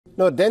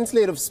Now, a dense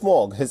layer of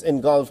smog has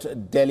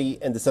engulfed Delhi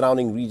and the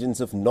surrounding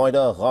regions of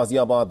Noida,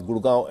 Ghaziabad,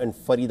 Gurgaon and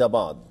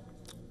Faridabad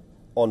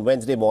on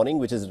Wednesday morning,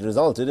 which has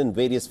resulted in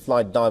various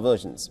flight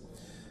diversions.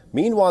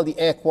 Meanwhile, the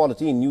air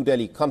quality in New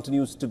Delhi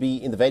continues to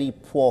be in the very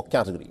poor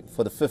category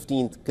for the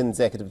 15th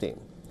consecutive day.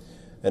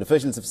 And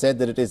officials have said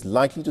that it is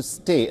likely to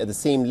stay at the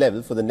same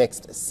level for the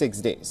next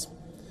 6 days.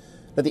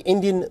 Now, the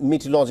Indian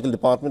Meteorological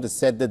Department has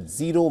said that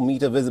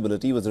 0-meter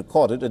visibility was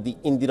recorded at the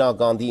Indira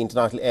Gandhi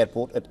International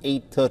Airport at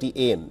 8:30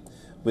 a.m.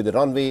 with the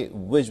runway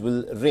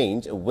visual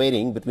range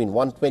varying between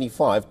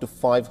 125 to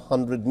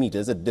 500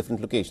 meters at different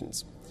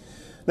locations.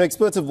 Now,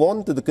 experts have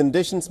warned that the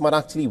conditions might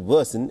actually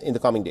worsen in the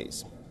coming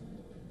days.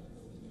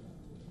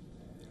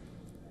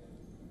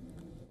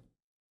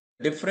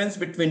 Difference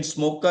between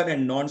smoker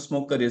and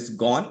non-smoker is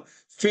gone.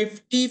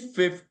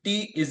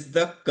 50-50 is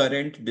the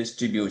current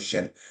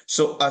distribution.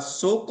 So a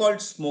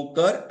so-called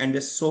smoker and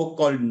a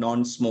so-called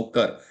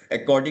non-smoker,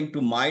 according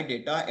to my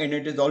data, and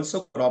it is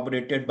also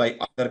corroborated by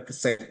other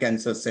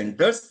cancer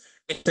centers,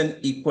 it's an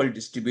equal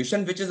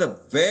distribution, which is a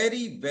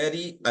very,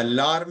 very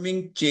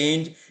alarming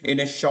change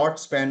in a short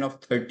span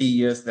of 30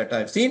 years that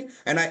I've seen,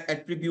 and I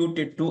attribute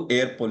it to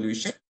air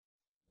pollution.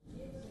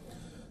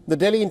 The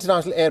Delhi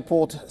International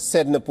Airport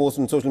said in a post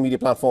on social media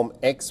platform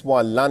X,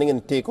 while landing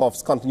and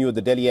takeoffs continue at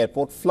the Delhi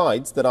airport,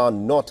 flights that are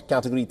not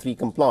Category 3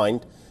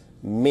 compliant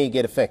may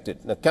get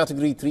affected. Now,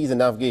 Category 3 is a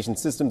navigation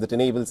system that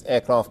enables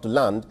aircraft to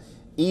land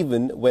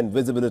even when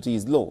visibility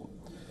is low.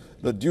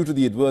 Now, due to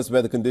the adverse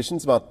weather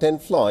conditions, about 10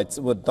 flights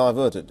were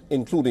diverted,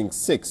 including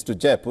 6 to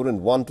Jaipur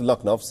and 1 to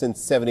Lucknow since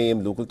 7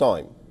 a.m. local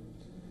time.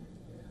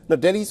 Now,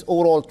 Delhi's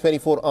overall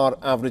 24-hour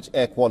average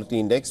air quality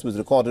index was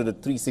recorded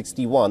at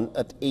 361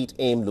 at 8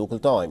 a.m. local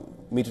time.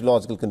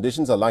 Meteorological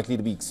conditions are likely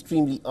to be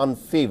extremely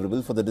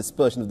unfavorable for the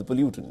dispersion of the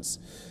pollutants.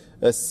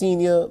 A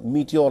senior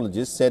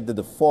meteorologist said that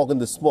the fog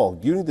and the smog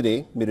during the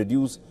day may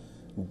reduce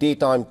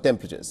daytime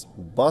temperatures.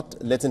 But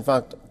let's in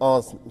fact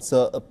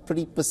answer a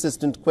pretty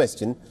persistent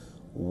question.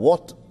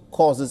 What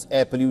causes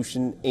air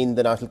pollution in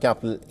the national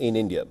capital in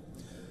India?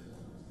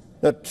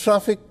 Now,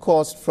 traffic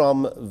caused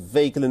from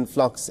vehicle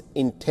influx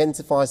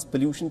intensifies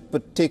pollution,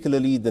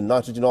 particularly the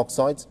nitrogen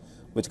oxides,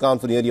 which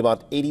account for nearly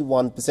about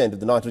 81% of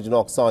the nitrogen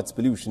oxides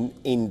pollution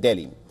in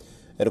Delhi.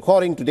 And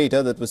according to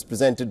data that was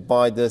presented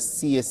by the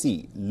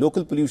CSE,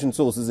 local pollution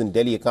sources in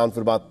Delhi account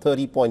for about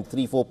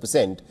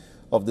 30.34%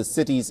 of the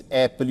city's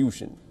air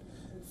pollution,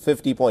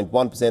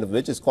 50.1% of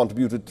which is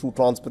contributed through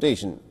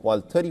transportation,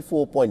 while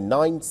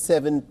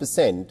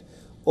 34.97%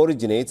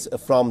 originates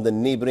from the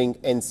neighboring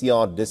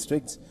NCR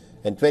districts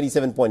and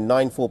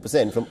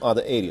 27.94% from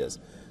other areas.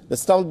 The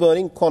stubble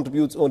burning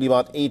contributes only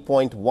about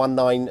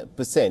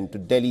 8.19% to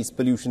Delhi's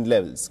pollution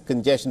levels.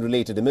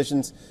 Congestion-related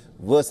emissions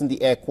worsen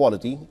the air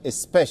quality,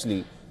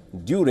 especially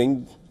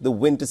during the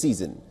winter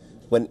season,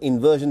 when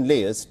inversion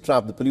layers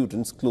trap the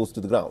pollutants close to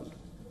the ground.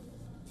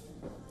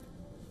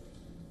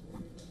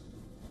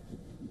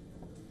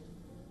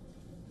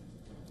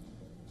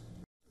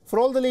 For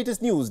all the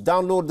latest news,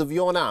 download the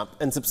WION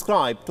app and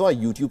subscribe to our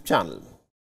YouTube channel.